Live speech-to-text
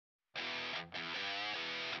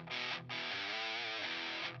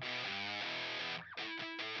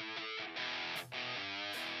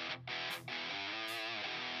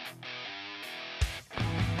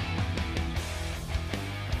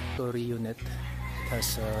storey unit. It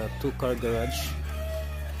has a 2-car garage.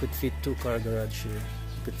 Could fit 2-car garage here.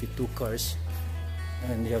 Could fit 2 cars.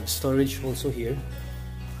 And you have storage also here.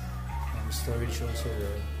 And storage also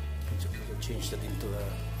there. You can change that into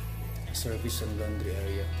a service and laundry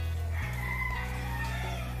area.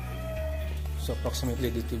 So approximately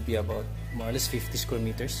it will be about more or less 50 square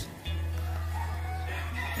meters.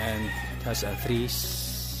 And it has 3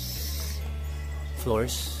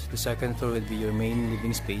 floors. The second floor will be your main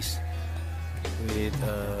living space with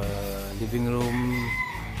living room,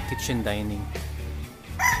 kitchen, dining.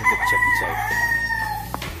 So let's check inside.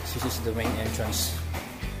 So this is the main entrance.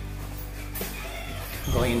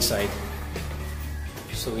 Going inside.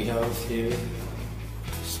 So we have here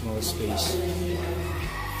small space.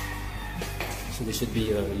 So this should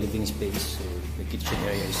be your living space. So the kitchen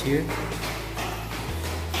area is here.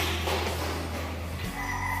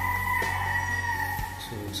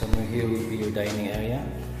 So somewhere here will be your dining area.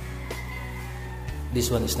 This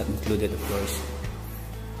one is not included, of course.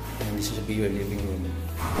 And this should be your living room,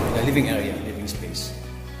 living area, living space.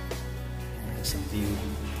 Some view.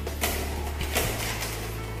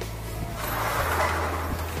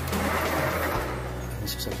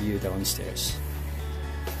 This is a view downstairs.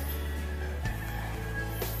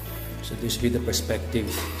 So this will be the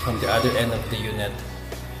perspective from the other end of the unit,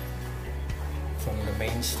 from the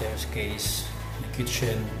main staircase, the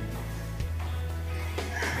kitchen,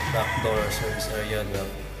 the back door, service area, the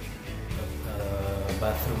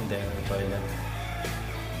bathroom there, toilet,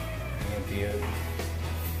 and here.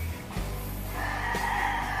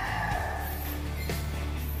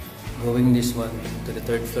 Going this one to the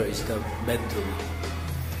 3rd floor is the bedroom.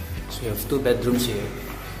 So you have 2 bedrooms here.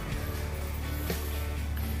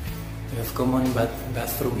 You have common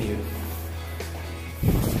bathroom here.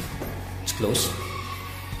 It's closed.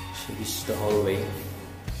 So this is the hallway.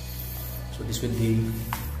 So this will be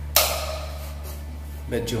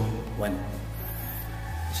bedroom 1.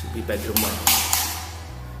 This will be bedroom 1.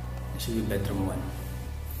 This will be bedroom 1.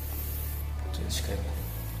 So it's kind of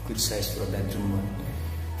good size for a bedroom 1.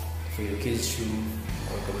 For your kids' room,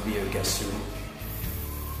 or probably your guest room.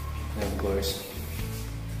 And of course,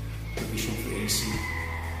 provision for AC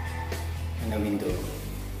and a window.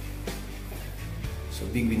 So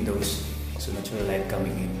big windows, so natural light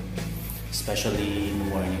coming in, especially in the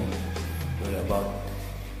morning. We're about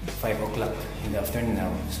 5 o'clock in the afternoon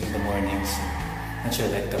now, so in the mornings,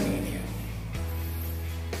 natural light coming in here.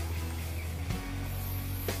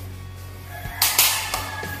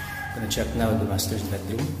 I'm gonna check now the master's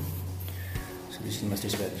bedroom. So this is the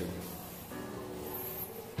master's bedroom.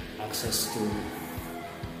 Access to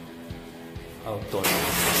outdoor.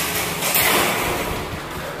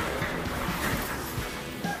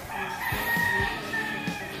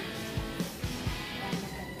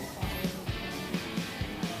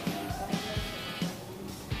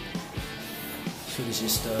 So this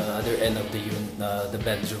is the other end of the unit, the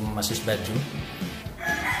bedroom, master's bedroom.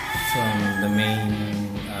 From the main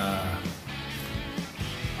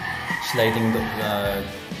sliding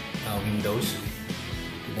windows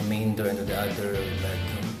to the main door and to the other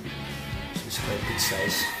bedroom. So it's quite good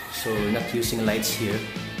size. So we're not using lights here,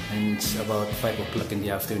 and it's about 5 o'clock in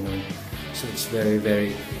the afternoon. So it's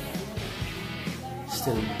very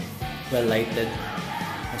still well lighted.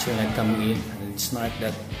 Natural light coming in, and it's not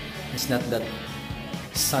that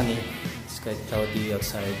sunny. It's quite cloudy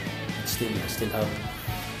outside. But still have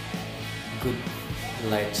good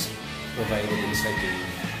lights provided inside the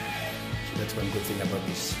unit. So that's one good thing about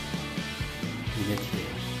this unit here.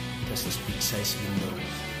 It has this big size windows,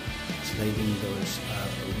 sliding doors,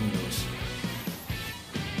 windows.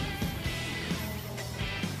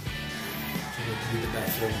 So that will be the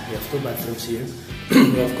bathroom. We have 2 bathrooms here.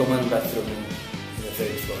 We have common bathroom in the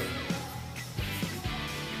 3rd floor.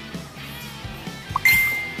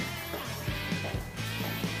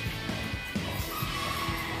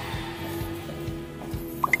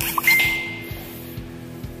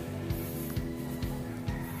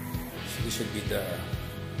 This should be the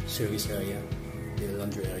service area, the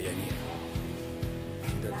laundry area here.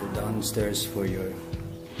 So that will downstairs for your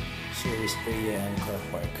service area and car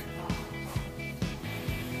park.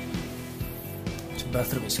 So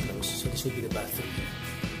bathroom is closed. So this will be the bathroom here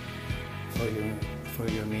for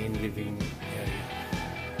your main living area.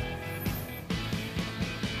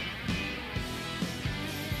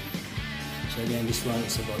 So again, this one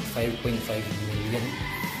is about 5.5 million.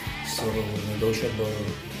 So negotiable.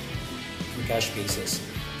 In cash basis,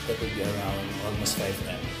 that would be around almost 5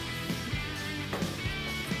 M.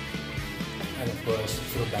 And of course,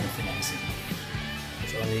 through bank financing.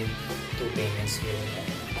 It's only 2 payments here,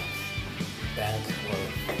 bank or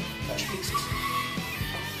cash basis.